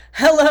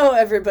Hello,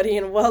 everybody,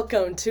 and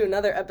welcome to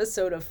another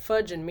episode of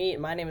Fudge and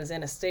Meat. My name is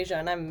Anastasia,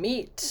 and I'm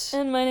Meat.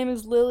 And my name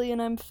is Lily,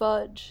 and I'm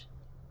Fudge.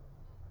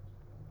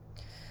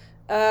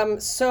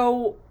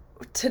 So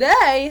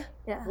today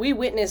Yeah. we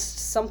witnessed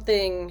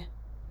something.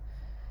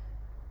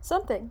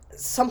 Something.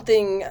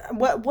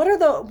 What are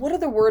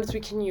the words we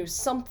can use?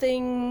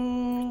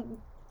 Something.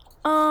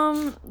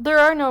 There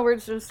are no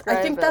words to describe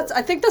I think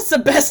it. that's the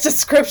best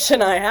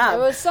description I have.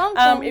 It was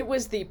something. It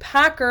was the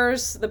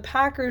Packers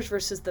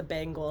versus the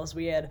Bengals.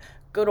 We had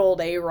good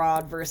old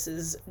A-Rod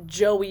versus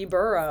Joey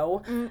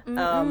Burrow.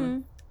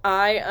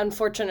 I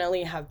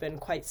unfortunately have been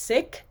quite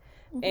sick,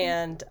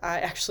 and I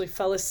actually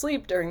fell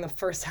asleep during the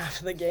first half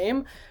of the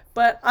game.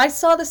 But I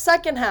saw the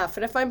second half,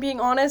 and if I'm being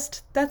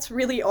honest, that's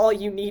really all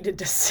you needed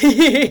to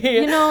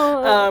see.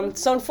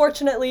 So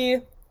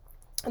unfortunately,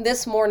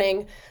 this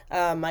morning,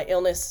 my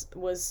illness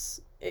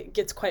it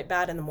gets quite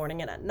bad in the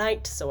morning and at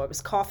night, so I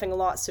was coughing a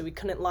lot, so we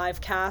couldn't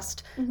live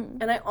cast.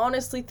 And I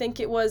honestly think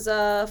it was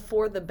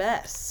for the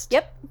best.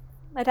 Yep,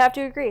 I'd have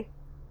to agree.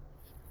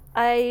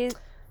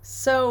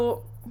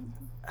 So,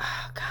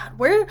 God,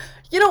 where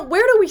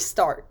do we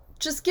start?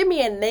 Just give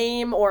me a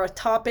name or a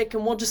topic,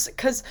 and we'll just,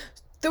 because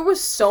there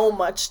was so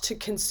much to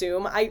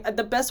consume.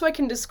 The best way I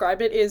can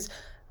describe it is,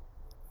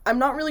 I'm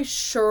not really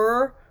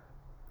sure.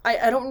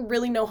 I don't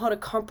really know how to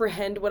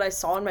comprehend what I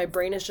saw, and my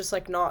brain is just,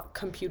 not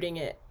computing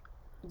it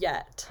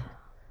yet.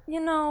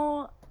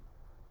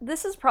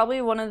 This is probably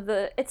one of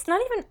the... It's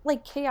not even,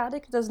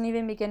 chaotic doesn't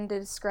even begin to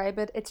describe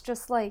it. It's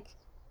just,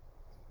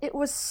 it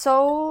was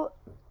so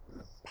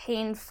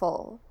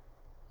painful.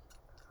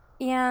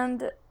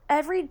 And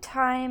every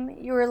time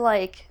you were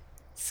like,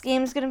 this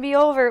game's gonna be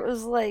over, it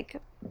was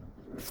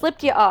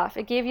flipped you off.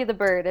 It gave you the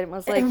bird, and it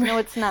was no,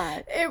 it's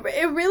not.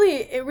 It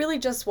really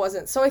just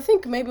wasn't. So I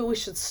think maybe we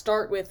should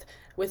start with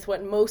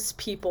what most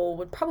people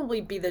would probably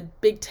be the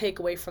big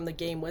takeaway from the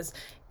game was,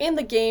 in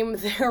the game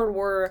there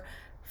were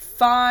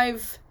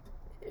 5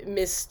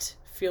 missed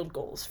field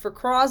goals. For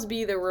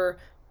Crosby, there were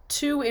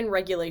 2 in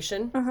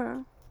regulation,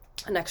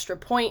 an extra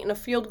point and a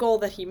field goal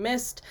that he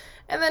missed,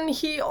 and then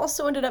he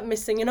also ended up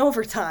missing in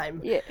overtime.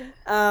 Yeah.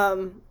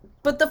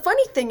 But the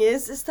funny thing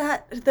is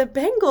that the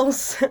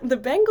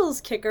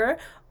Bengals kicker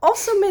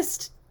also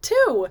missed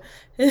 2.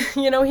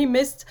 He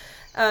missed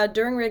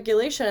during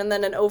regulation, and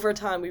then in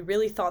overtime, we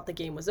really thought the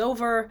game was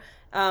over.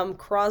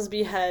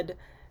 Crosby had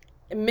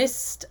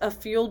missed a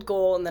field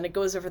goal, and then it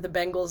goes over the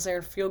Bengals. They're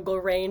in field goal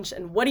range,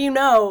 and what do you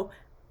know?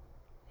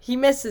 He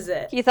misses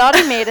it. He thought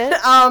he made it.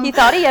 He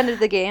thought he ended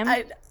the game.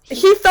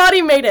 He thought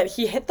he made it.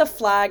 He hit the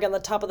flag on the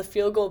top of the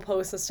field goal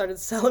post and started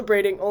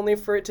celebrating, only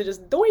for it to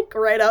just doink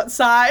right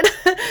outside.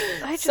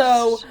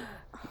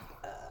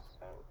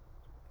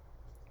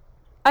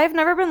 I've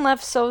never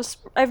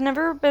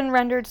been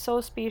rendered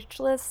so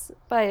speechless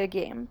by a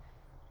game.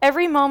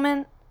 Every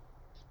moment,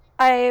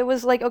 I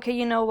was like, okay,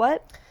 you know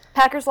what?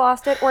 Packers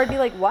lost it, or I'd be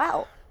like,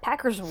 wow,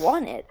 Packers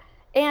won it.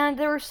 And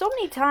there were so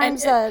many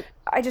times that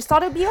I just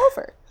thought it'd be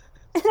over.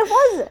 And it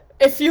wasn't.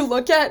 If you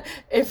look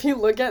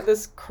at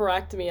this,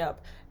 correct me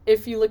up.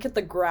 If you look at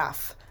the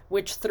graph,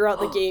 which throughout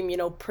the game,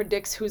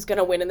 predicts who's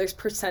gonna win, and there's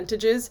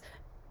percentages,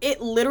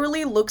 it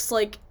literally looks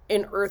like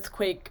an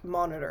earthquake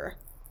monitor.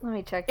 Let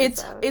me check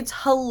this out. It's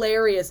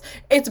hilarious.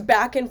 It's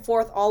back and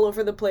forth all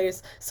over the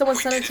place. Someone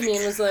sent it to me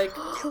and was like,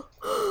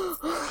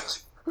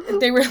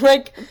 they were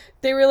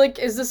like,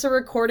 is this a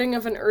recording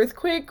of an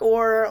earthquake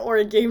or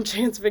a game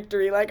chance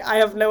victory? I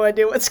have no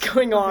idea what's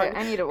going on. Okay,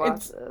 I need to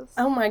watch this.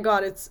 Oh my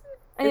God, it's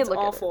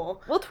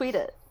awful. We'll tweet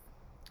it.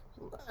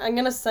 I'm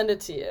gonna send it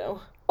to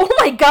you. Oh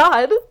my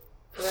God!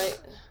 Right.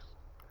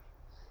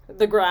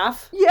 The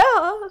graph?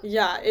 Yeah.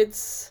 Yeah,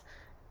 it's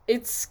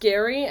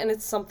scary, and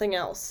it's something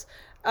else.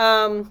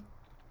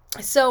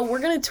 So we're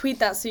gonna tweet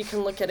that so you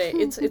can look at it.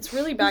 It's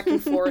really back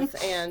and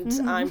forth, and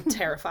I'm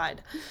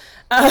terrified.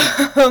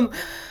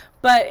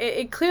 But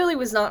it clearly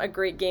was not a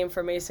great game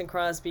for Mason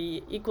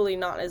Crosby. Equally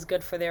not as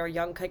good for their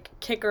young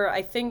kicker.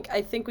 I think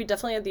we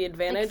definitely had the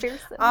advantage.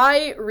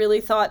 I really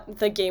thought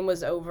the game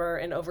was over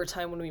in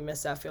overtime when we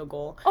missed that field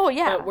goal. Oh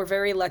yeah. But we're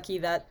very lucky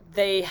that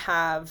they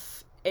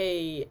have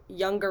a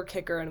younger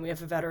kicker and we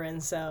have a veteran,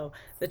 so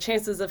the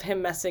chances of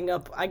him messing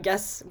up, I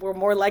guess, were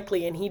more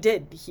likely, and he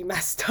did. He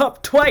messed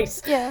up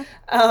twice. Yeah.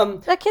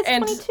 That kid's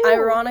 22. And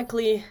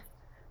ironically,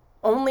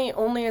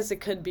 only as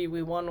it could be,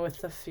 we won with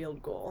the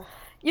field goal.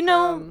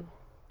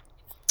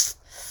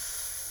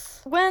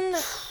 When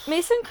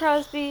Mason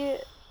Crosby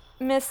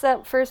missed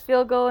that first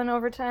field goal in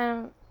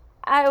overtime,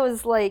 I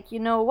was like, you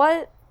know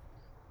what?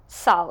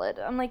 Solid.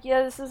 I'm like,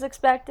 yeah, this is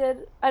expected.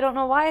 I don't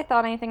know why I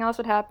thought anything else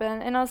would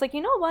happen. And I was like,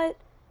 you know what?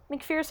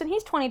 McPherson,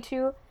 he's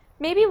 22.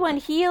 Maybe when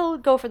he'll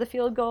go for the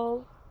field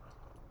goal,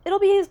 it'll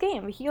be his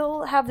game.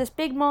 He'll have this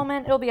big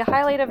moment. It'll be a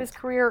highlight of his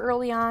career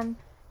early on.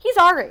 He's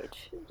our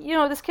age.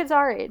 This kid's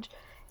our age.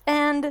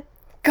 And...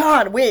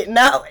 God, wait,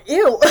 now,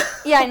 ew.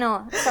 Yeah, I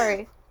know.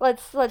 Sorry.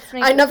 Let's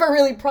make I never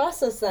really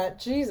processed that.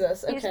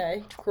 Jesus.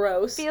 Okay.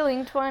 Gross.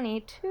 Feeling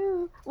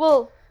 22.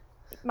 Well,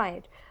 my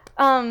age.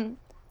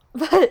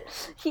 But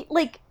he,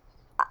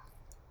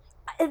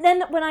 and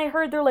then when I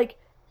heard they're like,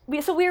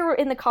 we were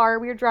in the car,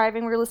 we were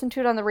driving, we were listening to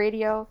it on the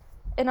radio,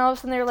 and all of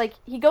a sudden they're like,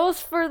 he goes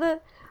for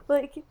the,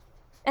 like,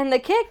 and the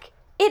kick,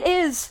 it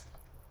is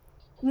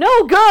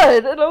no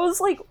good. And I was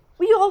like,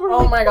 we all were oh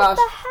like, my what gosh.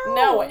 the hell?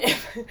 No,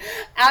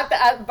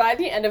 by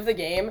the end of the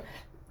game,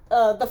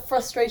 the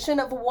frustration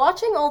of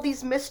watching all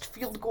these missed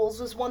field goals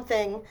was one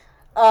thing,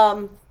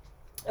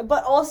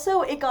 but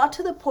also it got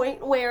to the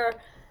point where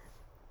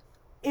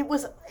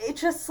it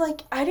just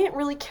like, I didn't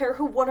really care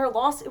who won or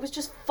lost. It was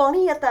just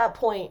funny at that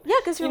point. Yeah,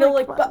 because you know,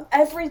 like, but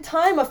every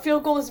time a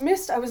field goal was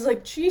missed, I was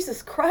like,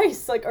 Jesus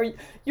Christ, like,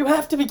 you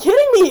have to be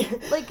kidding me.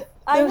 Like,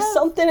 there's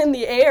something in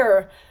the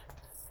air.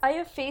 I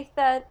have faith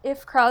that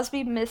if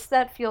Crosby missed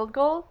that field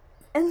goal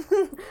and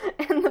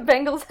the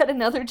Bengals had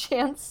another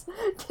chance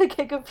to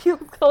kick a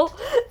field goal,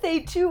 they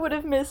too would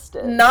have missed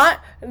it. Not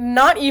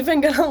even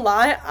gonna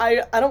lie,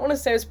 I don't want to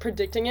say I was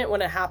predicting it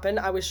when it happened.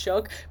 I was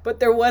shook, but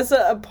there was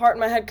a part in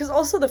my head, because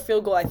also the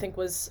field goal I think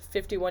was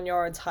 51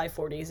 yards, high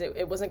 40s.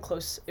 It wasn't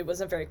close. It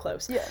wasn't very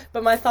close. Yeah.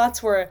 But my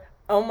thoughts were,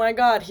 oh my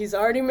God, he's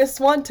already missed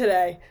one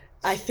today.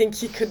 I think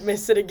he could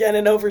miss it again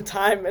in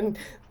overtime, and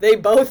they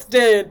both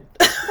did.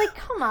 Like,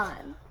 come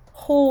on.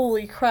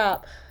 Holy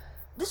crap.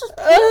 This was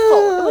painful.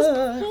 It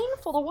was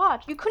painful to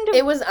watch. You couldn't have...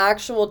 It was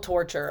actual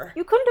torture.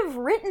 You couldn't have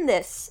written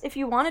this if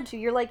you wanted to.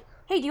 You're like,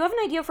 hey, do you have an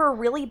idea for a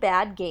really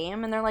bad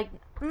game? And they're like,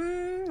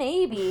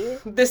 maybe.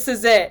 This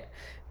is it.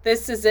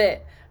 It's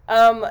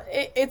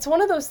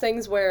one of those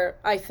things where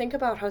I think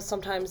about how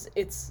sometimes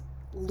it's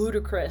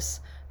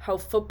ludicrous how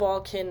football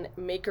can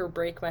make or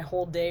break my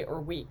whole day or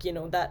week. You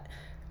know, that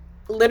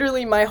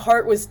literally my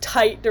heart was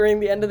tight during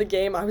the end of the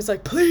game. I was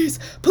like, please,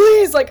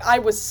 like, I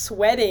was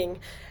sweating.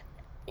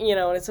 You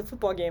know, and it's a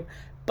football game,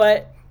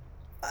 but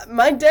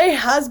my day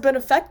has been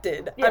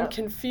affected. Yeah. I'm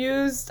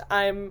confused.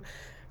 I'm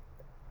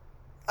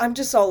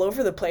just all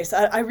over the place.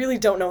 I really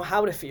don't know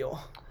how to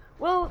feel.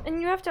 Well,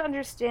 and you have to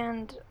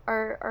understand,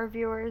 our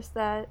viewers,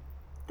 that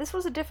this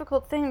was a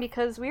difficult thing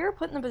because we were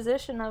put in the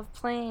position of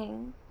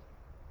playing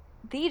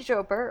the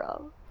Joe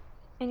Burrow.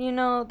 And you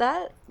know,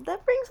 that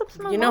brings up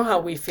some emotion. You know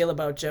how we feel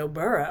about Joe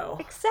Burrow.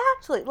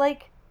 Exactly.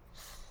 Like,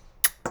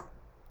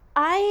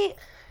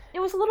 it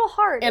was a little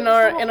hard. In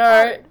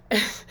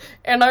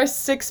our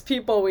 6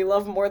 people we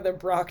love more than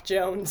Brock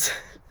Jones.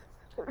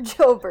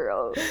 Joe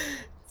Burrow.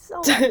 So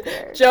up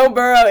there. Joe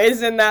Burrow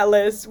is in that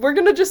list. We're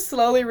gonna just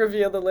slowly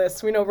reveal the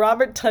list. We know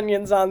Robert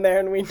Tunyon's on there,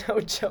 and we know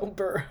Joe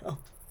Burrow.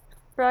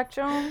 Brock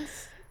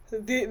Jones.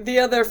 The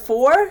other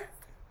 4,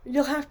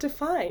 you'll have to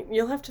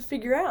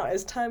figure out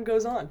as time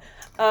goes on.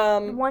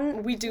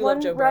 We do love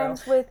Joe Burrow.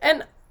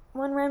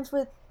 One rhymes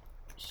with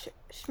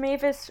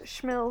Schmavis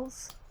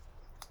Schmills.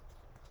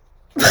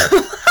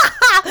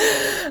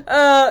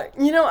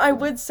 You know, I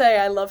would say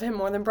I love him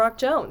more than Brock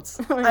Jones.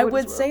 I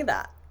would say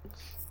that.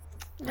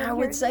 I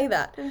would say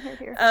that.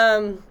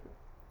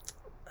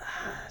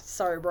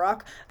 Sorry,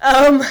 Brock.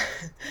 I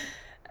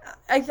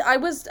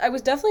was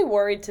definitely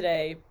worried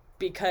today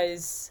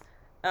because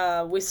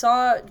we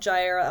saw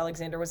Jair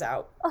Alexander was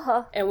out.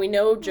 And we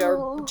know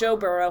Joe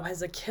Burrow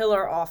has a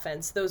killer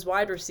offense. Those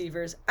wide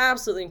receivers,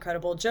 absolutely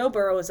incredible. Joe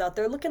Burrow is out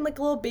there looking like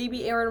a little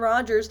baby Aaron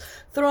Rodgers,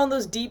 throwing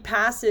those deep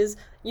passes,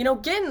 you know,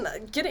 getting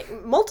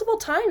multiple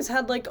times,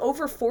 had like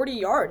over 40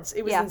 yards.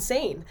 It was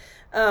insane.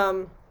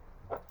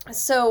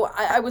 So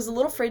I was a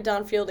little afraid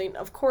downfielding.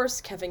 Of course,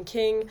 Kevin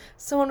King.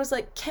 Someone was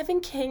like, Kevin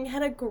King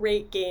had a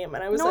great game.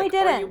 And I was like,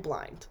 are you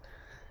blind?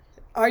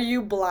 Are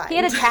you blind? He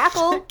had a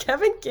tackle.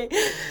 Kevin King.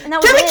 And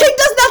that was Kevin King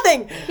does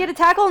nothing. He had a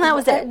tackle and that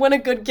was it.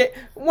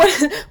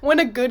 When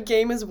a good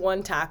game is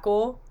one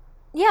tackle.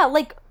 Yeah,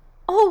 like,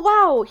 oh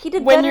wow, he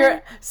did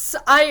better.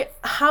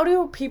 How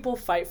do people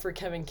fight for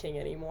Kevin King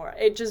anymore?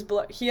 It just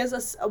he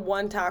has a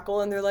one tackle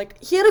and they're like,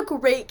 he had a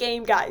great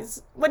game,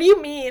 guys. What do you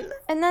mean?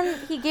 And then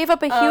he gave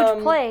up a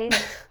huge play,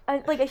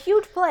 like a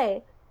huge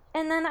play.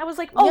 And then I was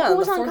like,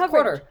 who's on coverage?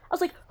 Quarter. I was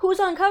like, who's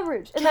on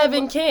coverage? And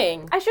Kevin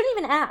King. I shouldn't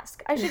even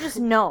ask. I should just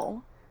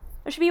know.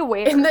 I should be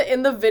aware.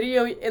 In the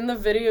video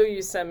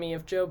you sent me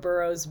of Joe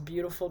Burrow's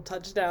beautiful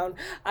touchdown,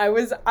 I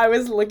was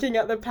looking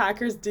at the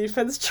Packers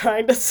defense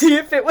trying to see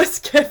if it was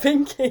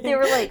Kevin King. They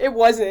were like, it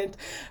wasn't.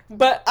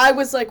 But I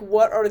was like,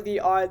 what are the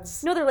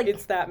odds? No, they're like,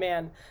 it's that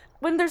man.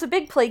 When there's a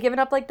big play given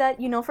up like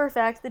that, you know for a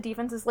fact the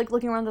defense is like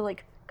looking around, they're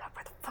like, God,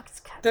 where the fuck is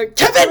Kevin?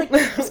 Kevin!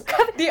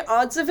 The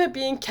odds of it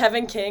being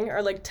Kevin King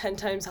are like 10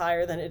 times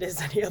higher than it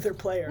is any other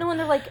player. No, and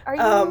they're like, are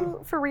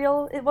you for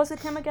real? Was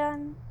it him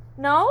again?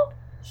 No?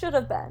 Should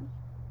have been.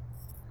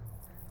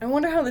 I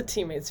wonder how the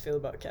teammates feel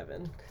about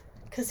Kevin.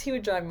 Because he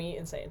would drive me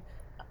insane.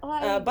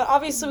 But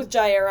obviously with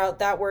Jair out,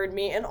 that worried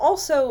me. And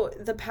also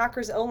the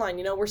Packers O-line,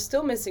 you know, we're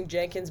still missing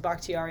Jenkins,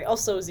 Bakhtiari.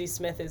 Also Z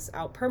Smith is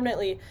out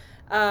permanently.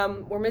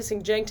 We're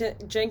missing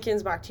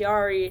Jenkins,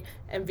 Bakhtiari,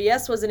 and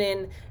VS wasn't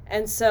in.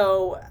 And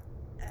so,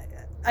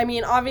 I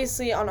mean,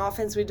 obviously on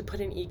offense we had to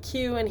put in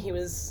EQ, and he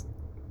was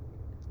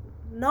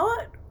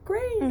not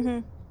great.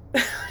 Mm-hmm.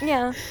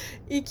 Yeah.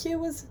 EQ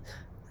was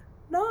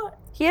not.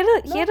 He had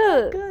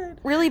a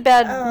really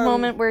bad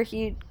moment where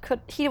he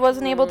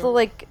wasn't able to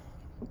like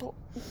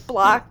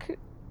block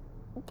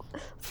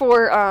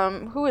for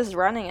who was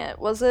running it.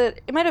 Was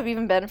it? It might have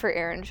even been for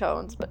Aaron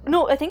Jones, but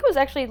no, I think it was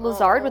actually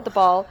Lazard with the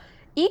ball.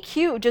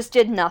 EQ just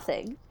did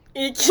nothing.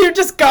 EQ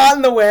just got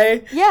in the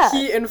way. Yeah.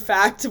 He, in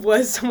fact,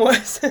 was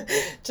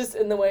just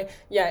in the way.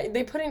 Yeah,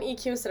 they put in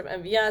EQ instead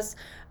of MVS.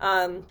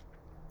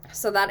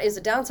 So that is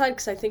a downside,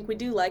 because I think we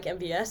do like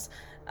MVS.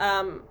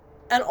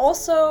 And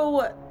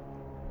also,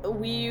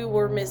 we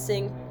were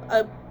missing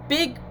a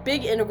big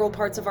integral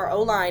parts of our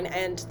O-line,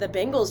 and the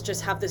Bengals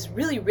just have this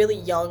really, really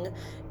young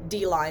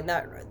D-line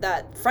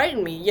that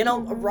frightened me. You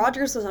know,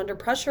 Rodgers was under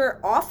pressure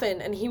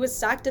often, and he was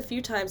sacked a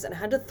few times and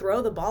had to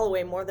throw the ball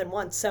away more than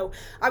once. So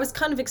I was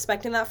kind of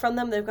expecting that from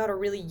them. They've got a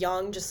really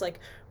young, just like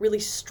really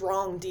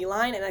strong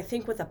D-line, and I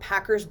think with the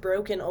Packers'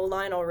 broken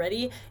O-line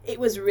already, it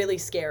was really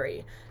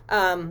scary.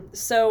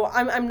 So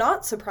I'm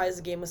not surprised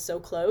the game was so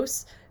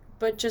close,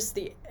 but just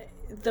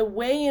the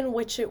way in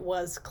which it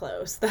was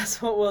close,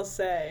 that's what we'll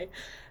say.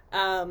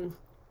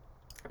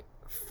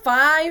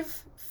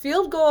 5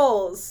 field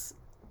goals.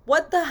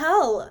 What the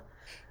hell?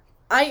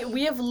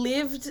 We have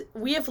lived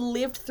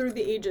through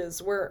the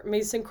ages where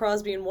Mason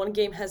Crosby in one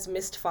game has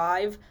missed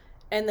 5,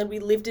 and then we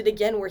lived it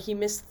again where he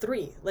missed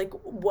 3. Like,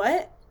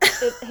 what?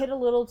 It hit a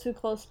little too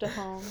close to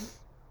home.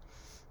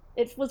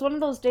 It was one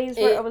of those days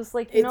where I was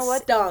like, you know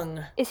what? It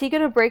stung. Is he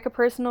going to break a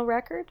personal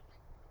record?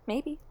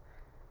 Maybe.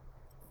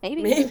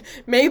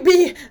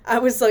 Maybe I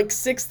was like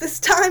 6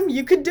 this time.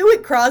 You could do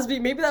it, Crosby.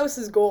 Maybe that was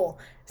his goal.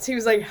 So he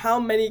was like, how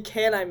many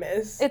can I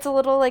miss? It's a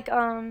little like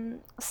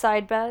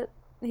side bet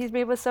he's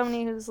made with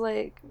somebody who's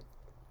like,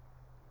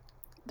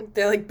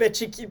 they're like, bet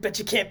you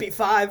can't beat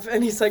 5,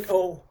 and he's like,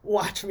 oh,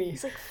 watch me.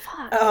 He's like,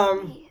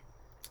 fuck me.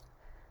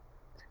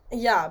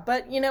 Yeah,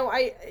 but, you know,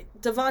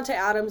 Devontae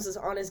Adams is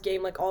on his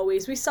game like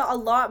always. We saw a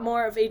lot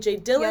more of A.J.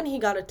 Dillon. Yep. He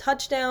got a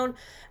touchdown.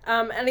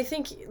 And I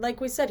think, like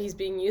we said, he's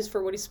being used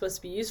for what he's supposed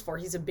to be used for.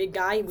 He's a big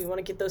guy. We want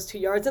to get those 2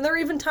 yards. And there were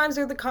even times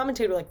where the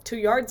commentator like, 2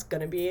 yards going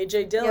to be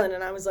A.J. Dillon. Yep.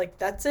 And I was like,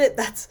 that's it.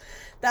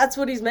 That's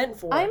what he's meant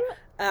for.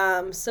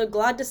 I'm so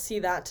glad to see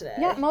that today.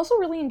 Yeah, I'm also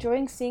really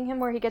enjoying seeing him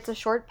where he gets a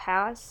short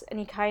pass and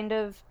he kind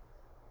of...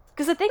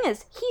 Because the thing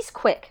is, he's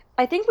quick.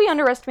 I think we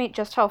underestimate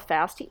just how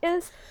fast he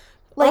is.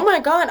 Like, oh my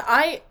god,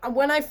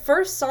 when I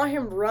first saw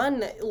him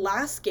run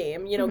last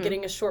game, you know,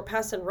 getting a short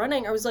pass and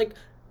running, I was like,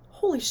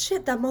 holy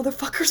shit, that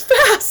motherfucker's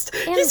fast!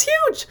 He's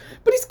huge,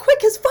 but he's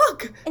quick as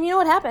fuck! And you know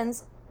what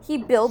happens? He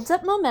builds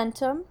up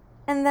momentum,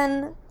 and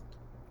then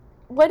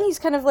when he's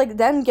kind of like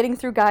then getting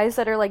through guys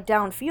that are like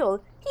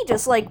downfield, he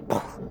just like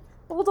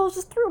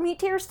bulldozes through him, he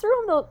tears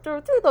through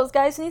those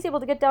guys, and he's able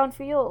to get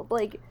downfield.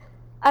 Like,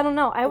 I don't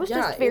know, I was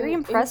just very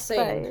impressed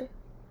by...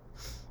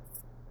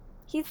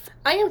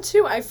 I am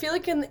too. I feel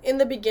like in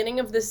the beginning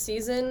of this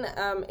season,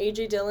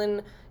 A.J.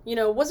 Dillon, you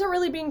know, wasn't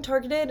really being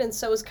targeted, and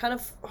so it was kind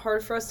of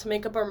hard for us to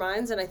make up our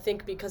minds, and I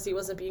think because he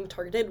wasn't being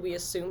targeted, we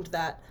assumed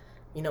that,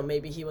 you know,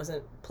 maybe he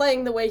wasn't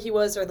playing the way he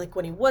was, or like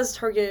when he was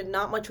targeted,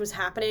 not much was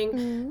happening.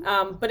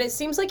 Mm-hmm. But it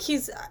seems like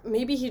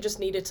maybe he just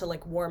needed to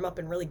like warm up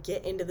and really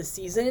get into the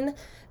season.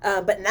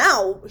 But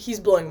now he's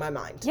blowing my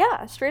mind.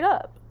 Yeah, straight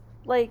up.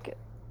 Like,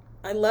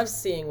 I love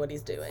seeing what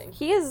he's doing.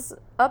 He is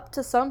up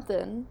to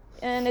something,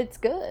 and it's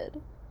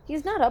good.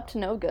 He's not up to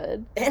no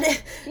good.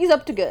 He's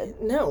up to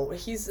good. No,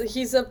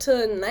 he's up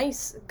to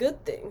nice,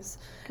 good things.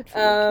 Good for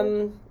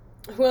you,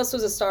 who else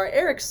was a star?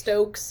 Eric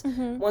Stokes,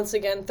 once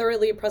again,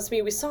 thoroughly impressed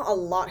me. We saw a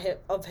lot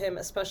of him,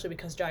 especially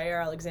because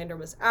Jair Alexander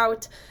was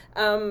out.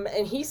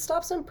 And he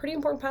stopped some pretty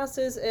important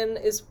passes and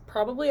is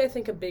probably, I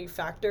think, a big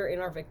factor in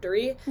our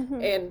victory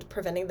and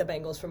preventing the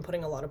Bengals from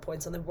putting a lot of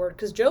points on the board.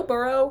 Because Joe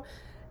Burrow,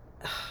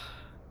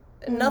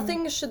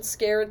 nothing should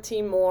scare a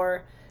team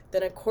more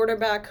than a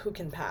quarterback who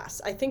can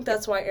pass. I think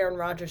that's why Aaron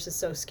Rodgers is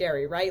so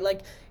scary, right?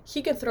 Like,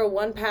 he can throw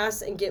one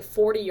pass and get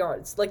 40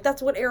 yards. Like,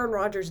 that's what Aaron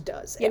Rodgers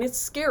does. Yeah. And it's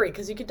scary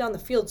because you get down the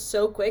field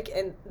so quick,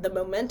 and the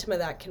momentum of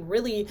that can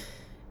really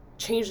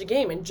change the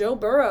game. And Joe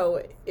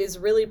Burrow is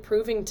really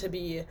proving to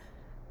be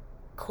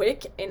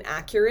quick and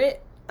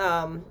accurate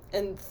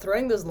and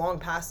throwing those long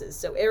passes.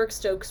 So Eric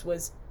Stokes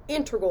was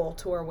integral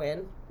to our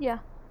win. Yeah.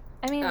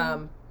 I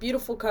mean...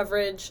 beautiful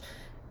coverage.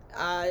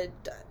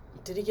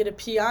 Did he get a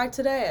PI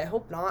today? I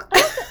hope not.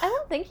 I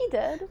don't think he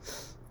did.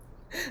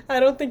 I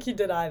don't think he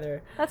did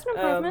either. That's an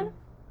improvement.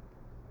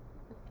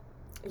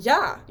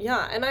 Yeah.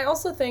 And I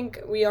also think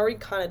we already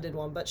kind of did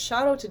one, but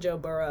shout out to Joe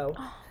Burrow.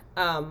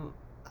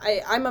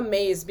 I'm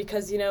amazed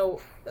because, you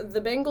know,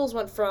 the Bengals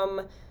went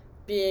from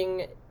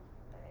being,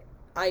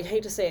 I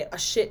hate to say it, a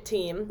shit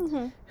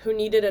team who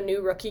needed a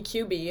new rookie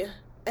QB,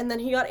 and then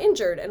he got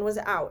injured and was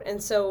out.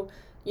 And so,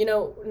 you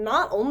know,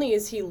 not only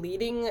is he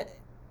leading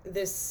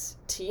this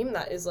team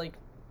that is like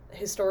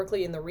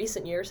historically in the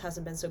recent years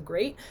hasn't been so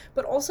great,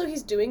 but also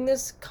he's doing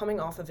this coming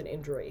off of an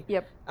injury.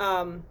 Yep.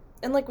 And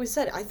like we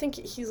said, I think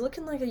he's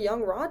looking like a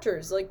young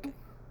Rodgers. Like,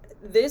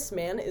 this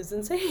man is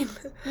insane.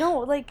 No,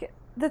 like,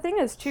 the thing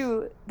is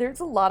too, there's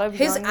a lot of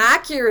his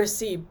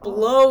accuracy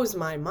blows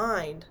my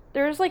mind.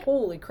 There's like,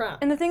 holy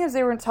crap. And the thing is,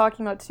 they were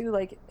talking about too,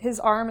 like, his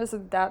arm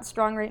isn't that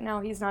strong right now.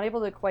 He's not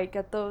able to quite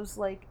get those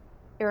like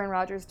Aaron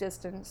Rodgers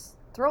distance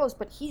throws,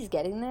 but he's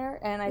getting there,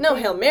 and No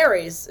Hail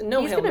Marys,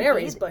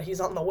 be, but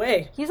he's on the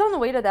way. He's on the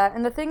way to that,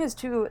 and the thing is,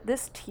 too,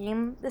 this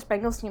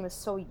Bengals team is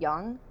so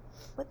young,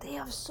 but they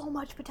have so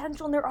much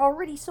potential, and they're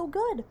already so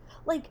good.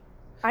 Like,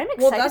 I'm excited to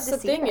see them. Well, that's the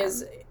thing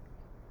is,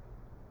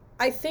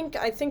 I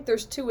think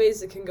there's two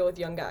ways it can go with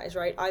young guys,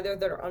 right? Either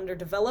they're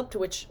underdeveloped,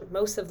 which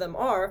most of them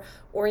are,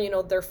 or,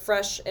 they're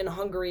fresh and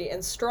hungry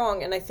and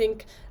strong, and I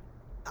think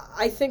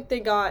they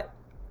got...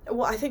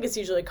 Well, I think it's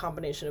usually a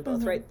combination of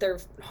both, right? They're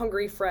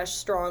hungry, fresh,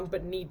 strong,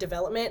 but need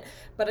development.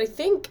 But I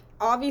think,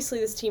 obviously,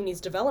 this team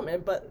needs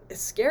development, but it's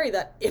scary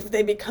that if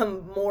they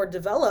become more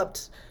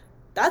developed,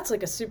 that's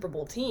like a Super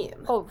Bowl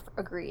team. Oh,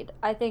 agreed.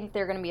 I think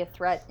they're going to be a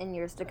threat in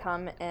years to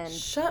come, and...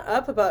 Shut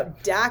up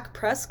about Dak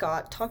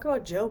Prescott. Talk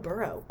about Joe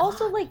Burrow.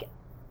 Also, like,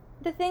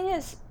 the thing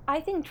is, I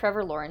think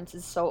Trevor Lawrence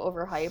is so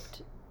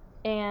overhyped,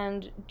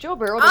 and Joe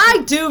Burrow...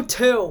 I do,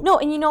 too! No,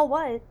 and you know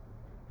what?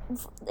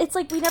 It's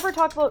like we never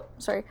talk about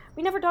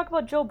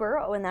Joe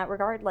Burrow in that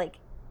regard, like,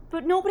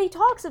 but nobody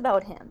talks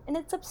about him, and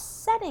it's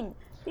upsetting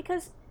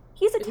because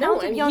he's a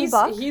talented young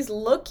buck.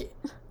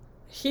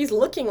 He's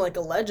looking like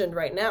a legend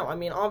right now. I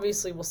mean,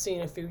 obviously we'll see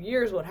in a few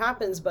years what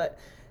happens, but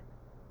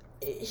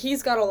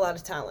he's got a lot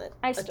of talent.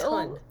 I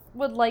still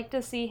would like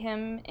to see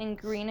him in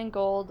green and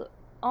gold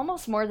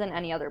almost more than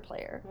any other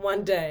player.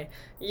 One day.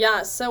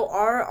 Yeah, so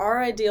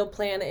our ideal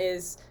plan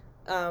is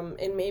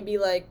in maybe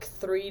like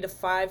 3 to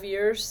 5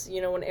 years,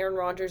 when Aaron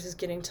Rodgers is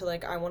getting to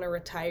like I want to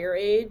retire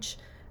age,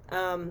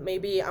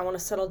 maybe I want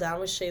to settle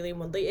down with Shailene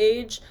Woodley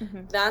age,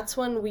 that's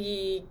when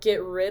we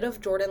get rid of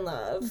Jordan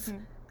Love,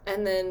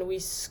 and then we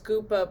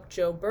scoop up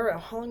Joe Burrow.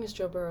 How long is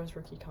Joe Burrow's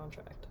rookie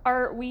contract?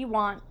 I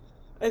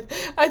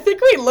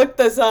think we looked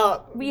this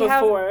up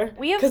before.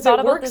 We have thought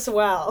about this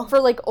well for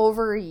like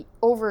over a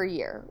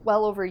year,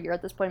 well over a year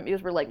at this point,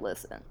 because we're like,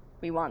 listen,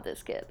 we want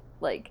this kid,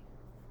 like.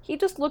 He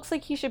just looks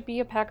like he should be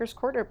a Packers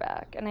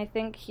quarterback, and I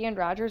think he and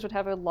Rodgers would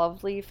have a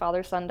lovely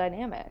father-son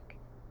dynamic.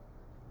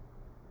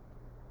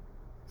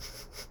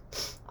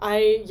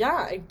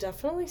 I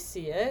definitely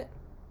see it.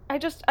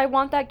 I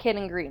want that kid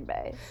in Green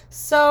Bay.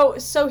 So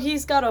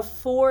he's got a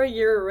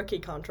 4-year rookie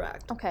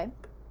contract. Okay.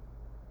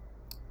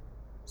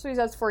 So he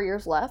has 4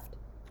 years left?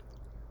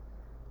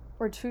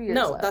 Or 2 years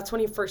left? No, that's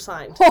when he first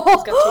signed. He's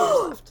got 2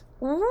 years left.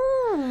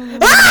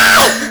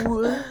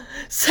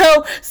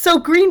 So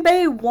Green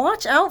Bay,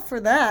 watch out for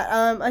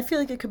that. I feel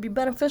like it could be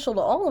beneficial to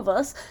all of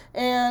us,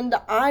 and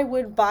I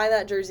would buy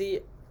that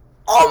jersey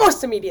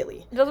almost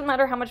immediately. It doesn't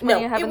matter how much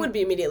money I have. No, it would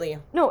be immediately.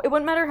 No, it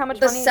wouldn't matter how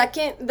much money.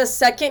 The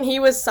second he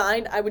was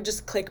signed, I would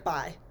just click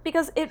buy.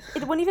 Because it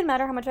wouldn't even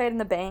matter how much I had in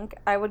the bank.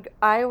 I would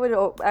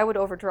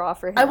overdraw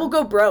for him. I will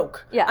go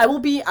broke. Yeah. I will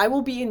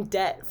be in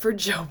debt for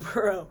Joe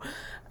Burrow.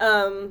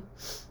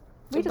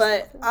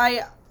 But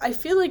I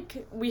feel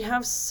like we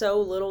have so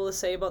little to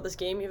say about this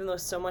game, even though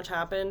so much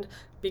happened,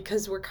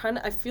 because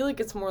I feel like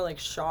it's more like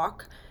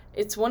shock.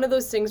 It's one of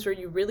those things where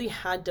you really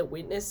had to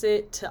witness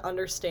it to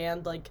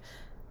understand, like,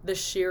 the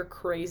sheer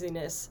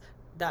craziness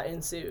that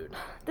ensued.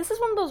 This is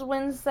one of those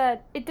wins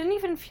that it didn't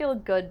even feel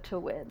good to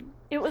win.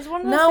 It was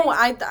one of those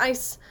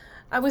things...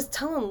 I was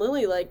telling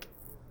Lily, like,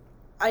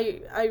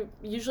 I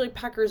usually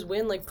Packers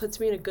win, like, puts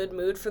me in a good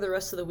mood for the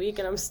rest of the week,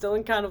 and I'm still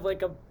in kind of,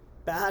 like, a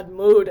bad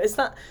mood. It's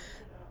not...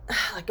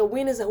 Like, a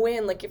win is a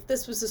win. Like, if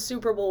this was a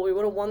Super Bowl, we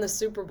would have won the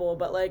Super Bowl,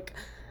 but, like...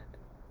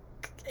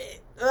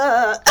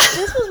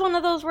 This was one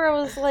of those where I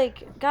was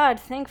like, God,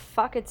 thank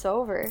fuck it's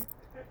over.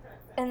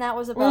 And that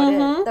was about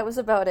it. That was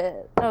about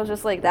it. I was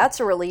just like, that's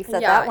a relief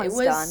that one's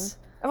done.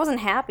 I wasn't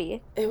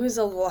happy. It was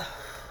a lot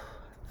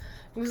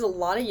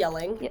of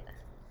yelling.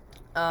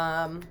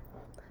 Yeah.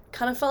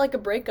 Kind of felt like a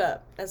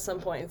breakup at some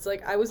points.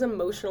 Like, I was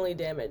emotionally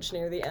damaged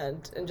near the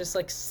end and just,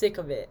 like, sick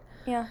of it.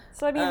 Yeah.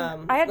 So, I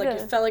mean,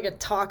 it felt like a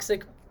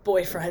toxic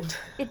boyfriend.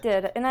 It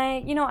did. And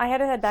I had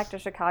to head back to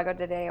Chicago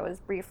today. I was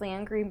briefly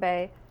in Green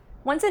Bay.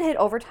 Once it hit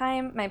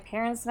overtime, my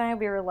parents and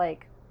we were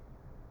like,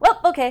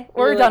 well, okay,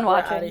 we're done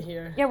watching. We're out of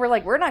here. Yeah, we're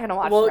like, we're not going to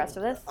watch the rest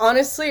of this.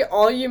 Honestly,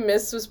 all you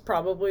missed was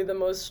probably the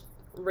most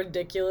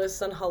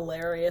ridiculous and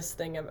hilarious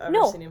thing I've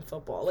ever seen in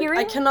football. Like,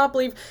 I cannot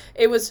believe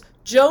it was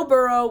Joe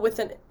Burrow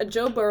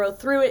Joe Burrow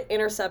threw it,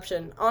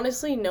 interception.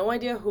 Honestly, no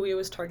idea who he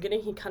was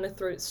targeting. He kind of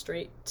threw it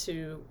straight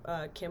to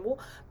Campbell,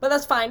 but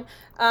that's fine.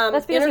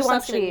 That's because he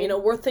wants to be.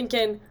 We're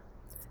thinking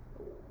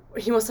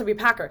he wants to be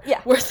Packer.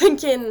 Yeah. We're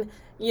thinking,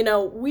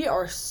 we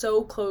are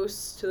so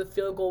close to the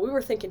field goal. We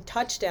were thinking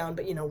touchdown,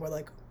 but we're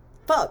like,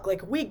 fuck,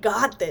 like, we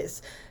got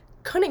this.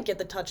 Couldn't get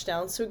the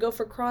touchdown, so we go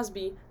for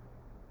Crosby.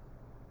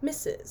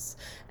 Misses.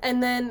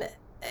 And then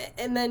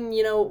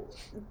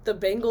the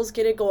Bengals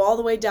get it, go all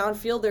the way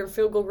downfield, they're in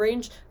field goal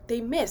range,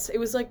 they miss. It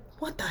was like,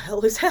 what the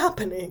hell is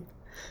happening?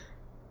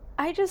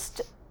 It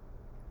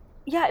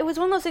was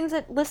one of those things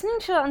that listening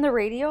to it on the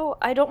radio,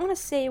 I don't want to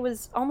say it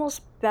was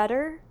almost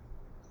better,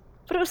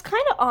 but it was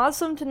kind of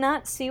awesome to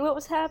not see what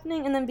was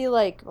happening and then be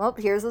like, well,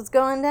 here's what's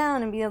going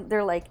down, and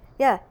they're like,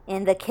 yeah,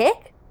 and the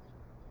kick?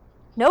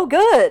 No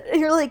good. And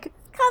you're like,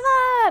 come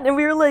on. And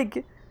we were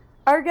like,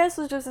 our guess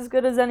was just as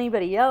good as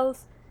anybody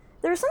else.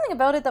 There was something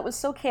about it that was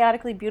so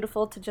chaotically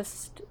beautiful to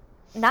just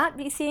not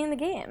be seeing the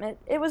game.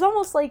 It was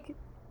almost like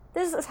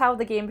this is how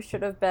the game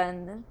should have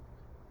been,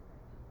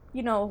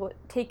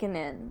 taken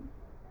in,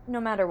 no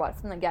matter what,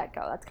 from the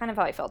get-go. That's kind of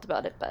how I felt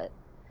about it, but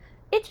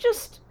it's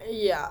just...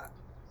 Yeah.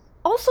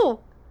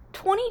 Also,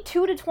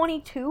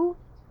 22-22?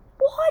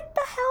 What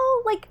the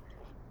hell? Like,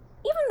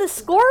 even the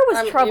score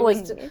was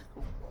troubling me.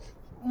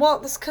 Well,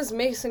 that's because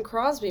Mason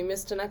Crosby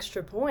missed an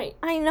extra point.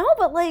 I know,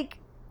 but like...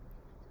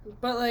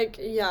 But,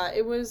 yeah,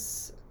 it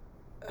was...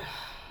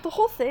 the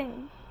whole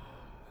thing.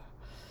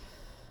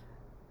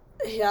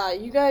 Yeah,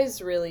 you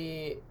guys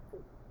really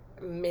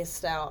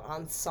missed out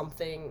on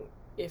something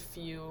if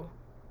you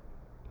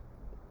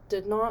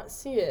did not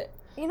see it.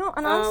 And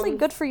honestly,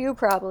 good for you,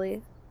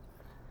 probably.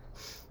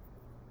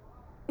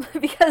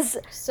 Because...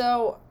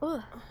 So...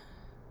 Ugh.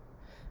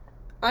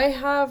 I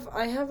have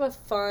a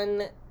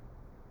fun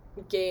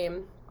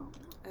game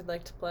I'd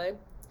like to play.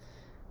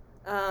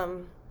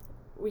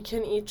 We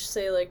can each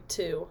say,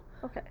 2.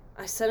 Okay.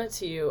 I sent it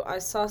to you. I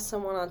saw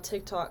someone on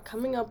TikTok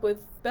coming up with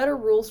better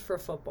rules for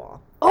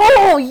football.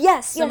 Oh,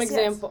 yes,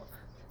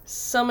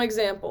 Some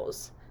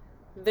examples.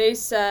 They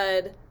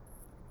said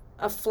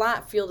a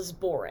flat field is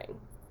boring.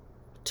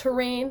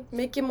 Terrain,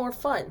 make it more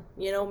fun.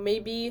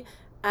 Maybe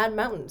add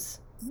mountains.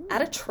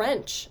 Add a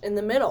trench in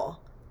the middle,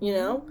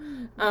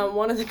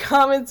 One of the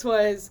comments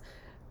was,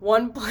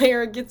 one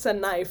player gets a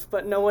knife,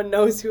 but no one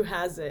knows who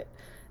has it.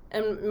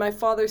 And my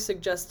father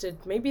suggested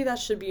maybe that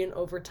should be an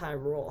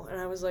overtime rule.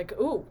 And I was like,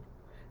 ooh,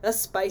 that's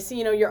spicy.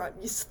 You're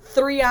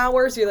 3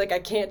 hours, you're like, I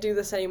can't do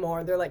this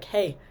anymore. They're like,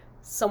 hey,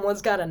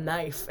 someone's got a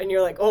knife. And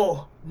you're like,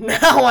 oh,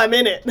 now I'm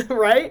in it,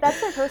 right?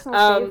 That's my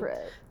personal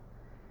favorite.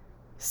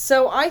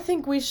 So I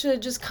think we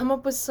should just come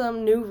up with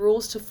some new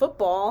rules to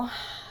football.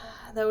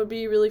 That would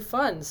be really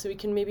fun. So we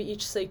can maybe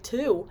each say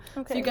 2.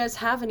 Okay. If you guys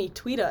have any,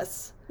 tweet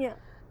us. Yeah.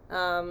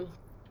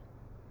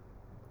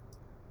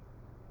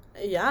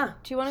 Yeah.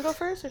 Do you want to go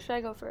first, or should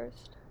I go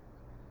first?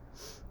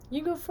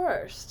 You go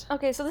first.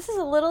 Okay, so this is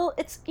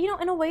it's,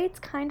 in a way it's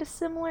kind of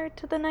similar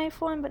to the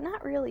knife one, but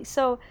not really.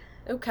 So,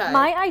 okay.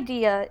 My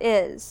idea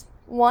is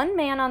one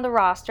man on the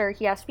roster,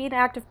 he has to be an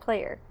active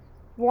player.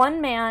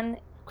 One man,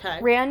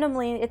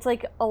 randomly, it's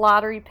like a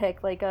lottery pick,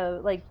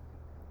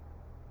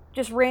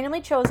 just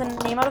randomly chosen,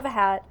 name out of a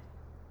hat.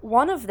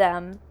 One of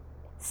them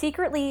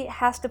secretly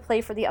has to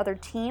play for the other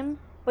team,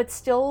 but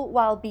still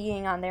while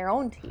being on their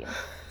own team.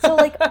 So,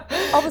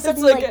 all of a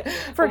sudden,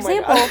 for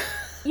example,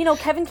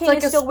 Kevin King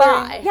is still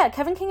wearing... Yeah,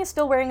 Kevin King is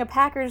still wearing a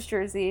Packers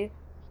jersey,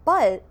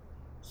 but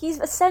he's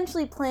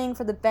essentially playing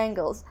for the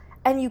Bengals.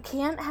 And you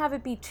can't have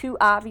it be too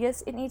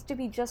obvious. It needs to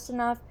be just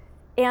enough.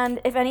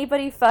 And if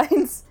anybody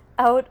finds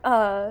out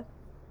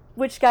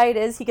which guy it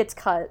is, he gets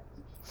cut.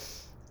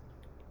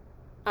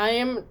 I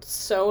am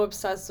so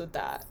obsessed with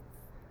that.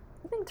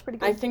 I think it's pretty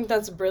good. I think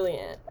that's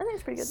brilliant. I think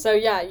it's pretty good. So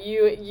yeah,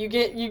 you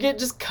get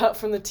just cut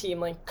from the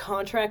team,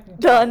 contract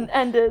done,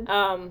 ended.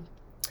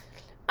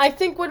 I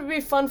think what would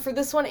be fun for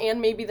this one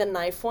and maybe the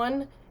knife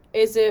one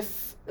is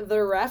if the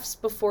refs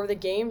before the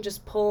game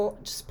just pull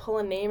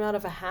a name out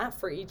of a hat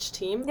for each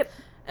team. Yep.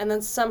 And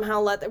then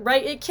somehow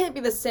it can't be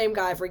the same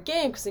guy every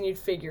game because then you'd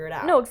figure it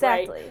out. No,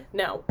 exactly. Right?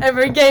 No,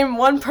 every game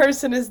one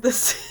person is the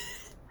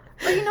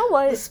But you know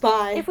what? The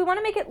spy. If we want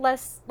to make it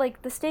less,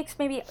 the stakes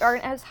maybe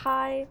aren't as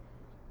high,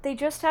 they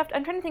just have to...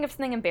 I'm trying to think of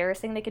something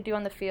embarrassing they could do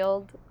on the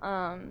field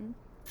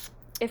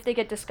if they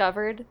get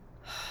discovered.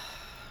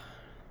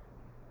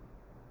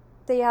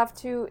 They have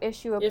to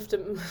issue a... You have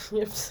to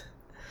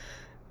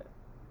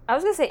I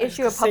was going to say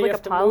issue a public apology. You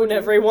have to moon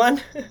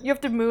everyone. You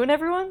have to moon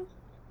everyone?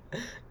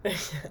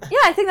 Yeah,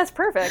 I think that's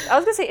perfect. I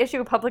was going to say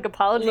issue a public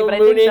apology, but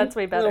mooning, I think that's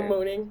way better. Little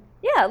mooning.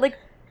 Yeah,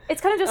 it's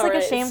kind of just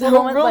a shameful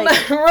so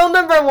moment. Rule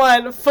number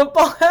 1,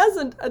 football has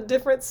a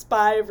different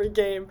spy every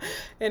game,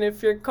 and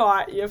if you're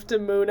caught, you have to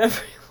moon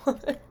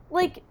everyone.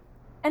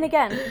 And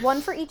again, one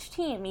for each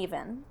team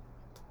even.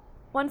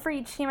 One for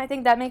each team, I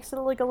think that makes it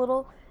a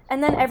little...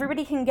 And then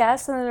everybody can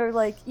guess, and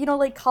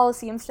they're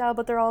Coliseum style,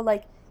 but they're all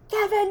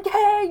Kevin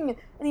King!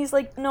 And he's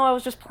like, no, I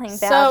was just playing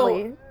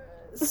badly.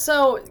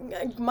 So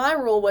my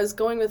rule was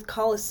going with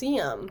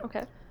Coliseum.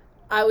 Okay.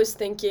 I was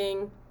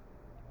thinking...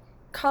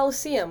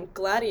 Coliseum,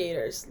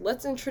 gladiators,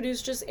 let's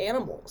introduce just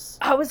animals.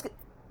 Okay.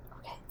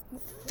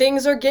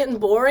 Things are getting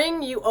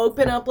boring, you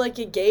open up a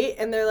gate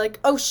and they're like,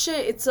 oh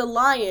shit, it's a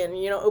lion.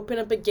 Open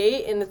up a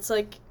gate and it's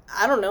I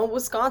don't know,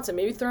 Wisconsin,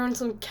 maybe throw in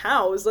some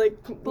cows,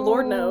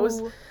 Lord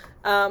knows.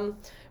 But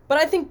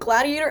I think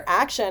gladiator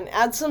action,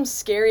 add some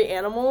scary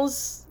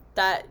animals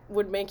that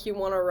would make you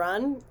want to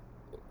run.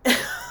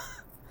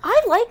 I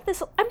like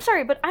this. I'm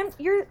sorry, but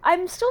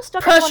I'm still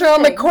stuck. Pressure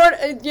on the court.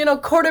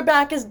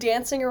 Quarterback is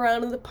dancing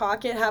around in the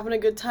pocket, having a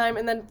good time,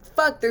 and then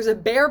there's a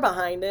bear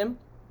behind him.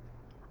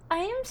 I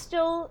am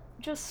still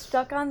just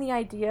stuck on the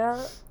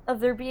idea of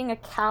there being a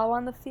cow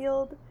on the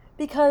field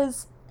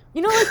because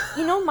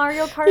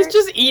Mario Kart. He's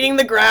just eating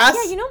the grass.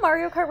 Yeah,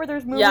 Mario Kart where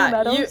there's moving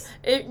meadows.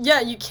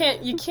 You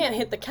can't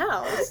hit the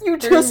cows.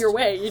 They're in your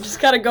way. You just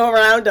gotta go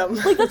around them.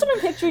 That's what I'm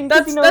picturing.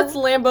 That's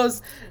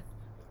Lambo's.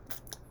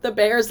 The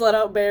bears let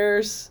out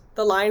bears.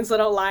 The Lions Let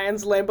Out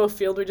Lions, Lambeau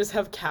Field, we just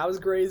have cows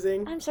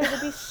grazing. I'm sorry,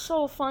 that'd be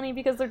so funny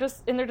because they're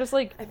just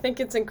like... I think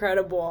it's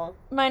incredible.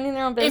 Minding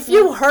their own business. If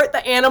you hurt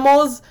the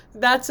animals,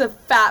 that's a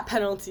fat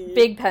penalty.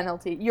 Big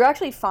penalty. You're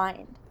actually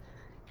fined.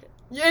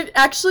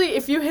 Actually,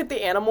 if you hit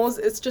the animals,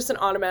 it's just an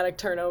automatic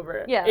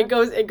turnover. Yeah. It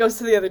goes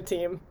to the other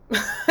team.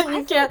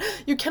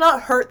 You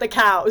cannot hurt the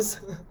cows.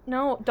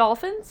 No,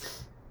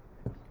 dolphins?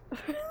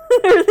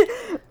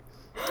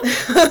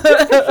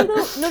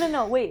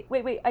 No, wait,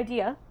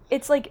 idea.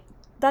 It's like,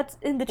 that's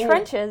in the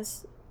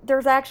trenches,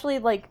 there's actually,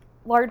 like,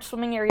 large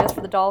swimming areas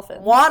for the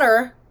dolphins.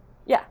 Water?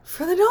 Yeah.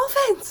 For the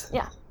dolphins?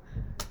 Yeah.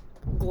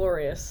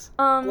 Glorious.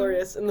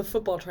 Glorious in the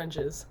football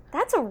trenches.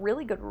 That's a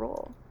really good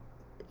rule.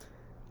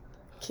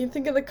 Can you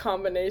think of the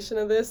combination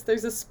of this?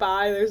 There's a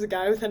spy, there's a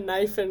guy with a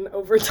knife in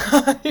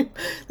overtime,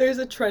 there's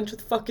a trench with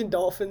fucking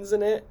dolphins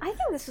in it. I think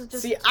this is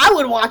just... See, I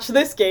would watch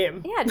this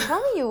game. Yeah, tell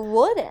me you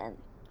wouldn't.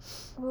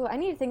 Ooh, I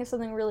need to think of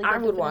something really good I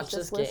would to watch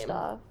finish this list game.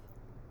 off.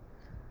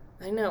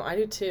 I know, I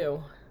do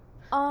too.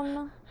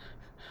 I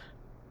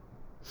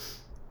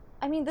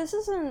mean, this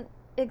isn't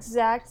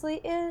exactly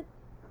it,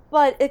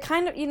 but it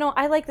kind of,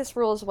 I like this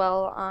rule as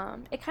well.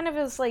 It kind of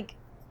is like,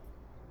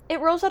 it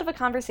rose out of a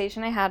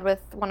conversation I had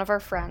with one of our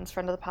friends,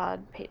 friend of the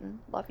pod, Peyton,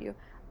 love you.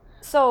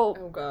 So,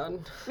 oh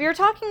god. We were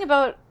talking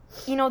about,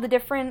 the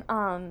different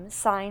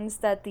signs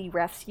that the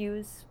refs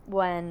use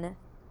when,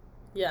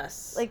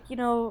 yes, like,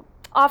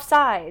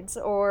 offsides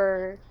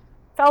or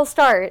foul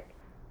start.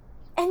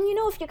 And,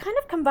 if you kind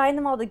of combine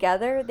them all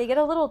together, they get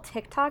a little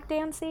TikTok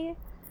dancey.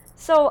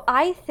 So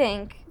I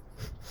think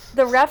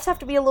the refs have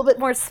to be a little bit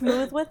more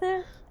smooth with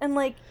it. And,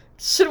 like...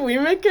 Should we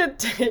make a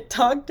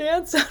TikTok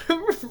dance out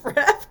of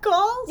ref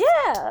calls?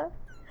 Yeah.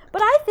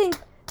 But I think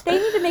they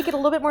need to make it a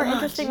little bit more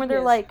interesting when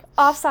they're, like,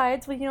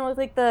 offsides with, with,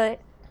 like,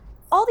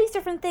 all these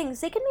different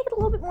things. They can make it a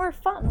little bit more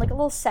fun, like, a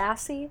little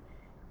sassy.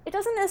 It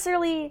doesn't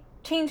necessarily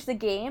change the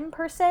game,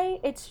 per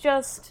se. It's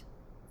just...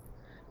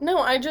 No,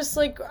 I just,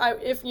 like,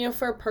 if,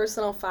 for a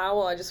personal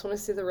foul, I just want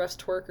to see the refs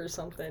twerk or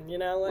something,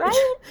 Like,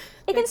 right?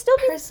 It can still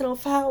be... Personal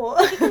foul.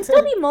 It can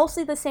still be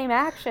mostly the same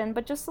action,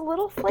 but just a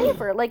little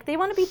flavor. Like, they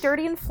want to be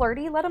dirty and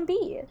flirty, let them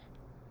be.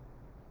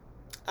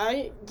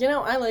 I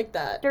like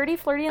that. Dirty,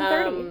 flirty, and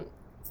 30.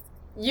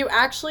 You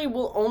actually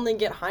will only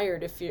get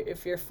hired if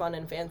you're fun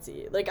and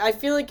fancy. Like, I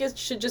feel like it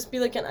should just be,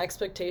 like, an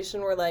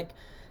expectation where, like,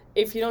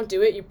 if you don't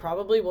do it, you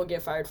probably will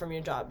get fired from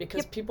your job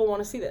because people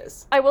want to see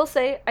this. I will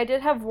say, I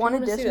did have one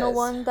additional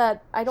one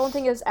that I don't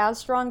think is as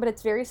strong, but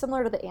it's very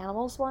similar to the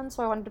animals one,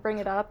 so I wanted to bring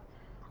it up.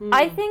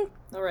 I think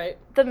all right.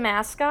 The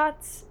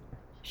mascots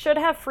should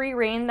have free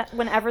reign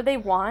whenever they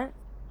want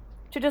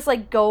to just,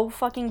 like, go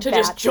fucking to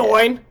just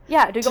join? Shit.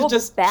 Yeah, to go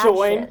just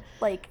join. Shit.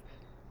 Like,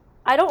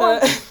 I don't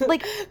want,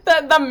 like...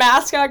 the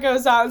mascot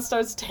goes out and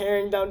starts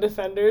tearing down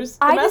defenders.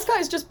 The mascot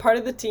is just part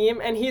of the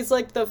team, and he's,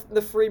 like, the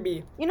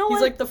freebie. You know what?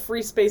 He's, like, the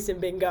free space in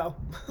bingo.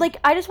 Like,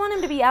 I just want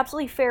him to be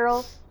absolutely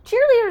feral.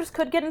 Cheerleaders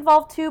could get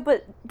involved, too,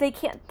 but they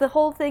can't. The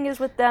whole thing is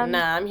with them.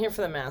 Nah, I'm here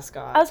for the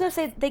mascot. I was gonna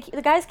say,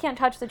 the guys can't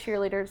touch the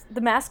cheerleaders.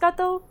 The mascot,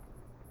 though,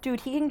 dude,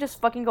 he can just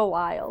fucking go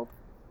wild.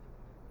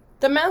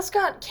 The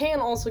mascot can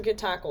also get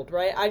tackled,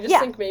 right? I just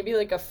think maybe,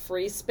 like, a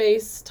free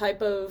space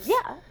type of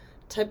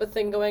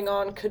thing going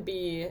on could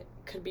be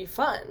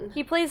fun.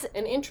 He plays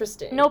and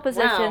interesting. No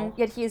position,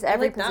 yet he is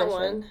every position. That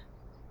one.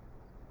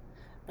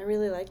 I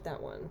really like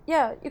that one.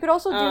 Yeah, you could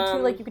also do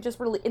too, like, you could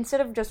just instead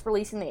of just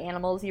releasing the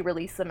animals, you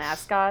release the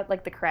mascot,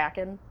 like the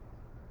Kraken,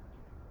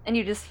 and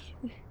you just.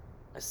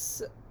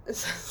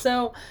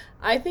 So,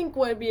 I think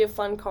what would be a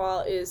fun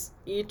call is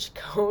each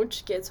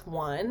coach gets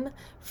one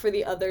for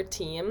the other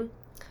team.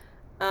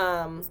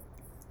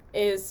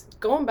 Is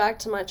going back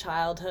to my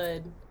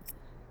childhood.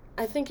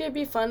 I think it'd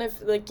be fun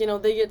if, like,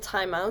 they get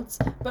timeouts,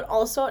 but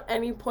also at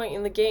any point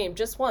in the game,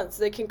 just once,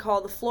 they can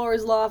call the floor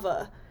is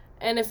lava.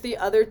 And if the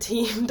other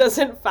team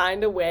doesn't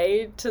find a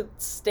way to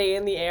stay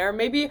in the air,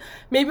 maybe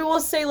we'll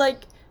say,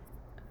 like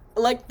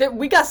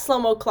we got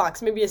slow-mo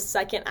clocks, maybe a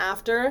second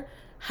after.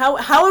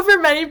 However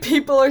many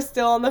people are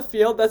still on the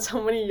field, that's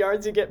how many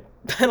yards you get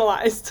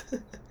penalized.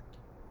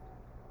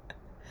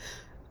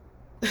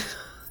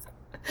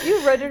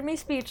 You rendered me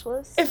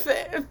speechless.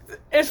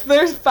 If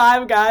there's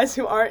 5 guys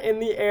who aren't in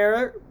the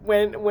air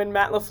when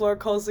Matt LaFleur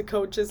calls the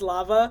coaches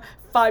lava,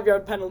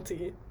 5-yard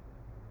penalty.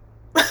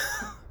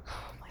 Oh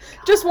my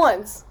God. Just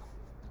once.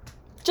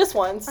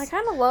 I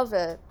kind of love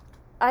it.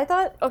 I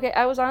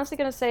was honestly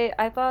going to say,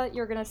 I thought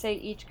you were going to say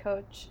each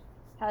coach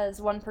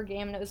has one per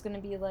game, and it was going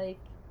to be like,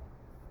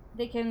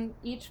 they can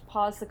each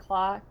pause the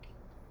clock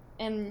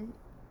and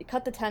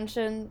cut the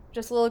tension,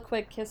 just a little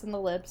quick kiss on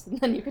the lips, and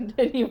then you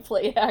continue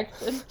play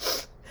action.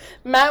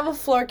 Matt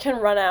LaFleur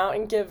can run out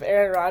and give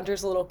Aaron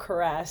Rodgers a little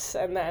caress,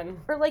 and then...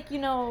 Or, like,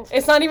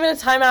 It's not even a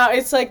timeout.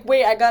 It's like,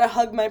 wait, I gotta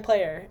hug my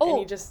player. Oh, and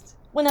he just...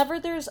 Whenever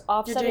there's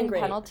offsetting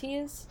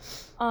penalties,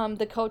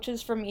 the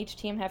coaches from each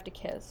team have to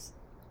kiss.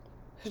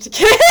 To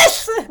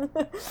kiss?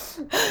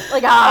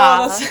 Like,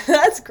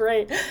 that's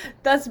great.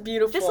 That's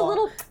beautiful. Just a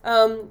little...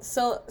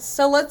 So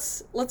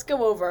let's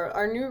go over.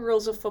 Our new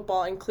rules of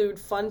football include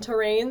fun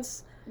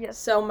terrains, Yes.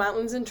 So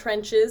mountains and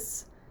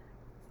trenches.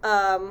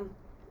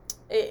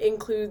 It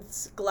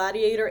includes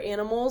gladiator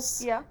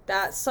animals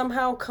that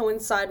somehow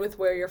coincide with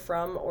where you're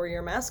from or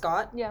your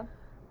mascot. Yeah.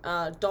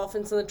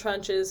 Dolphins in the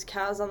trenches,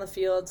 cows on the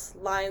fields,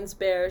 lions,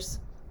 bears,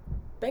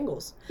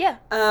 Bengals. Yeah.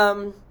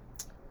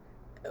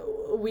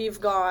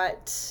 We've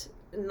got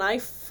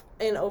knife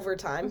in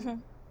overtime. Mm-hmm.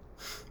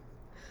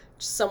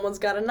 Someone's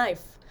got a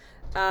knife.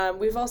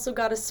 We've also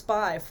got a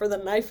spy. For the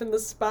knife and the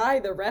spy,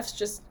 the refs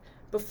just,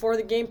 before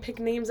the game, pick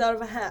names out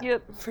of a hat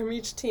from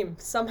each team.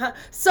 Somehow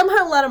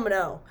let them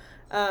know.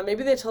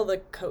 Maybe they tell the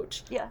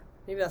coach. Yeah.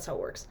 Maybe that's how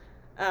it works.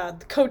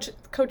 The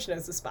coach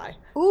knows the spy.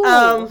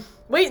 Ooh.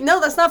 Wait, no,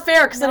 that's not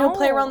fair, because then he'll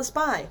play around the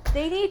spy.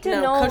 They need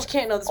to know. Coach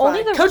can't know the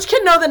spy. Coach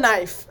can know the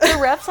knife. The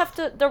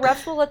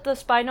refs will let the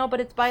spy know, but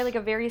it's by, like,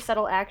 a very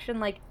subtle action.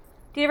 Like,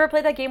 did you ever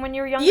play that game when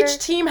you were younger? Each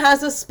team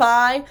has a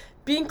spy.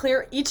 Being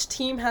clear, each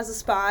team has a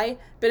spy,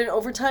 but in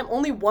overtime,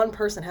 only one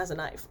person has a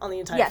knife on the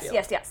entire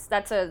field. Yes.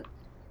 That's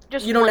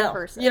just you don't one know.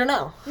 person. You don't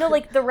know. No,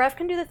 like, the ref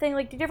can do the thing.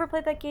 Like, did you ever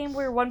play that game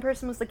where one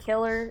person was the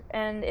killer,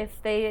 and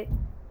if they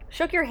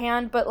shook your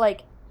hand, but,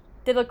 like,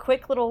 did a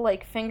quick little,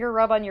 like, finger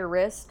rub on your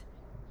wrist,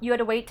 you had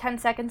to wait 10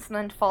 seconds and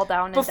then fall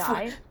down and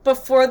die?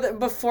 Before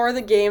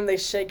the game, they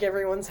shake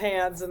everyone's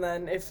hands, and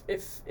then if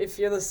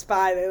you're the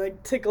spy, they,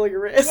 like, tickle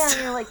your wrist. Yeah,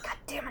 and you're like, God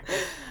damn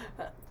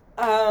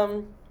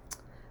it.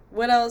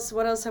 What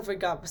else have we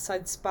got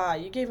besides spy?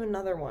 You gave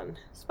another one.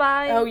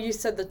 Spy. Oh, you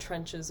said the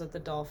trenches of the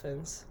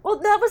Dolphins.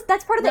 Well,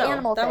 that's part of the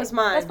animal thing. That was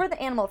mine. That's part of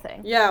the animal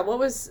thing. Yeah,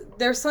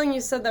 there's something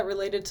you said that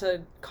related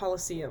to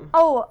Colosseum.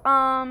 Oh,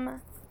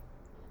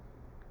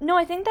 no,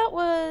 I think that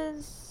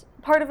was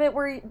part of it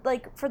where,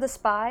 like, for the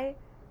spy,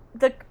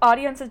 the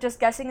audience is just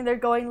guessing and they're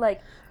going,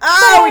 like,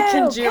 oh, we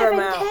can jeer him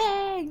out.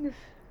 King!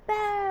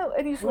 Boo!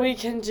 And he's like, we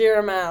can jeer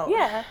him out.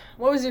 Yeah.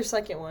 What was your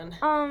second one?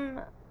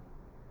 Wow,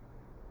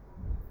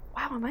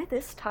 am I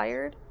this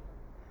tired?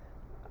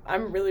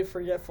 I'm really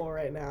forgetful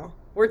right now.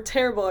 We're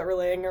terrible at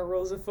relaying our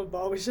rules of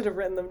football. We should have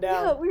written them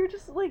down. Yeah, we were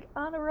just, like,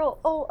 on a roll.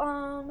 Oh,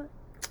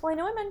 well, I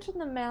know I mentioned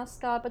the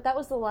mascot, but that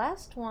was the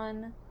last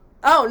one.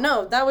 Oh,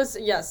 no, that was,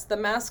 yes, the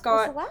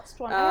mascot. That was the last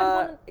one. I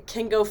had one.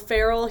 Can go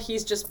feral.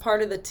 He's just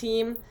part of the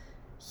team.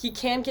 He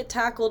can get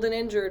tackled and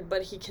injured,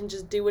 but he can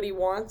just do what he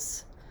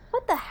wants.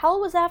 What the hell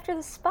was after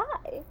the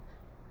spy?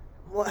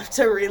 We'll have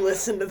to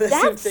re-listen to this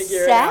That's and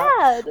figure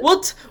sad. it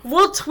out.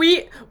 We'll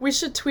tweet. We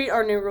should tweet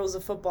our new rules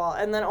of football,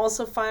 and then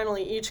also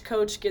finally, each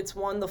coach gets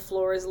one. The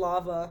floor is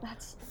lava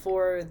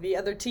for the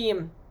other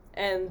team,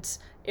 and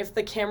if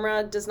the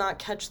camera does not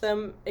catch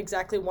them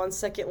exactly 1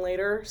 second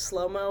later,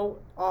 slow-mo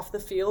off the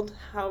field,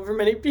 however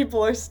many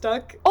people are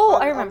stuck.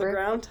 I remember. On the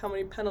ground. How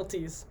many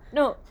penalties?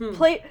 No,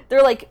 play.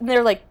 They're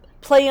like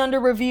play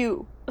under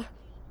review,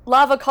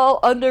 lava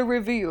call under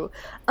review.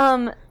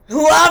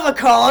 Lava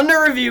call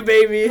under review,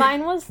 baby.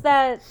 Mine was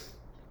that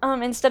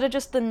instead of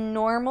just the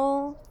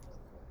normal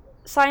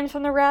signs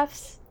from the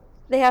refs,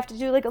 they have to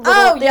do like a little.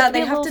 Oh yeah,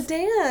 they have to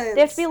dance. They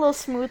have to be a little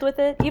smooth with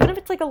it, even if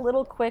it's like a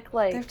little quick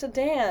like. They have to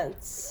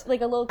dance. Like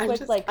a little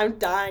quick I'm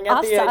dying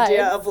at the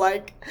idea of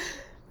like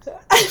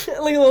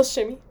a little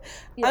shimmy.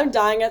 Yeah. I'm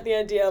dying at the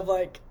idea of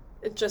like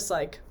just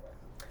like.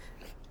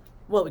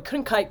 Well, we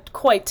couldn't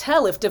quite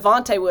tell if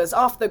Devontae was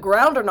off the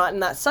ground or not in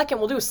that second.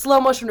 We'll do a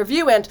slow motion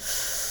review and.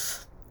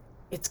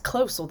 It's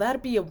close, so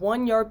that'd be a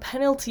 1-yard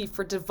penalty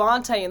for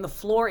Devontae, and the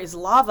floor is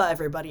lava,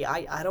 everybody.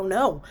 I don't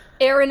know.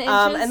 Aaron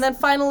inches. And then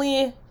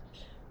finally,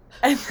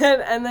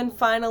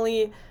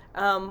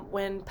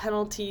 when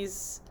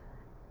penalties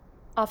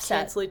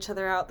cancel each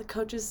other out, the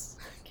coaches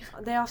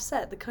they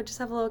offset. The coaches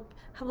have a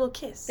little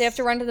kiss. They have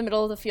to run to the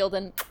middle of the field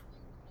and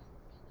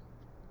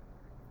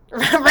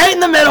right in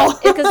the middle.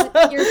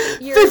 Because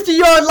you're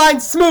 50-yard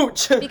line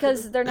smooch.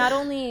 Because they're not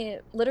only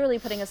literally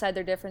putting aside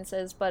their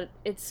differences, but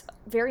it's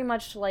very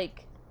much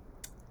like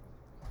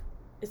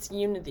it's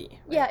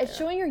unity. Yeah, it's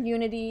showing your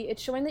unity.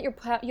 It's showing that you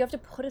have to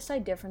put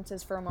aside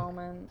differences for a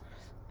moment.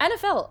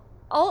 NFL,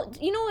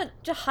 you know what?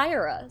 Just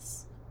hire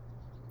us.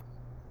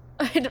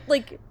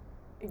 Like,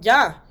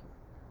 yeah.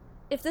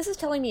 If this is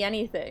telling me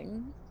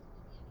anything,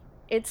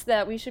 it's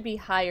that we should be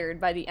hired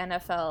by the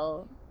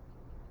NFL.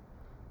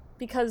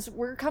 Because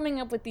we're coming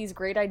up with these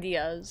great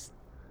ideas,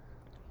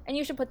 and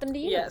you should put them to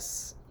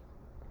use.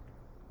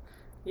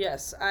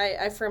 Yes,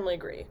 I firmly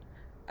agree.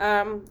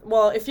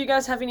 Well, if you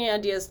guys have any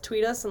ideas,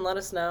 tweet us and let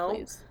us know.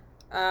 Please.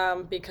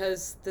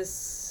 Because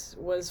this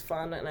was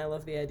fun, and I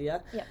love the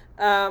idea. Yeah.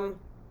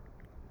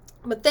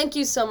 But thank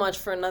you so much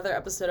for another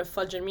episode of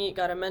Fudge and Meat.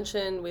 Gotta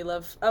mention, we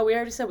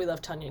already said we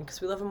love Tunyon, because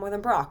we love him more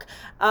than Brock.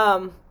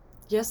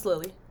 Yes,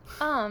 Lily?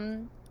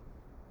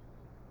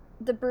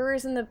 The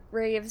Brewers and the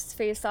Braves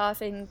face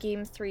off in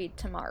Game 3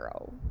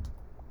 tomorrow.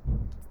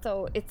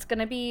 So it's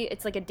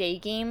like a day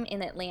game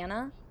in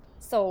Atlanta.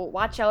 So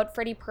watch out,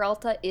 Freddie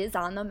Peralta is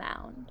on the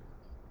mound.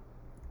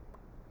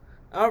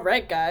 All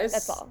right, guys.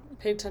 That's all.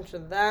 Pay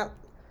attention to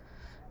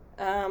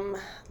that.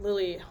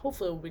 Lily,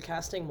 hopefully we'll be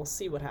casting. We'll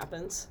see what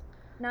happens.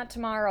 Not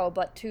tomorrow,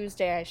 but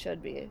Tuesday I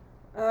should be.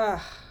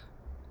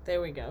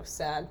 There we go.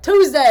 Sad.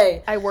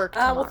 Tuesday! I work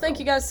tomorrow. Well, thank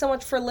you guys so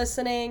much for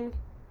listening.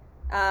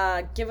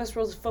 Give us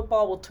rules of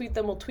football. We'll tweet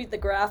them. We'll tweet the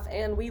graph,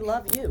 and we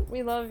love you.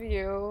 We love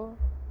you.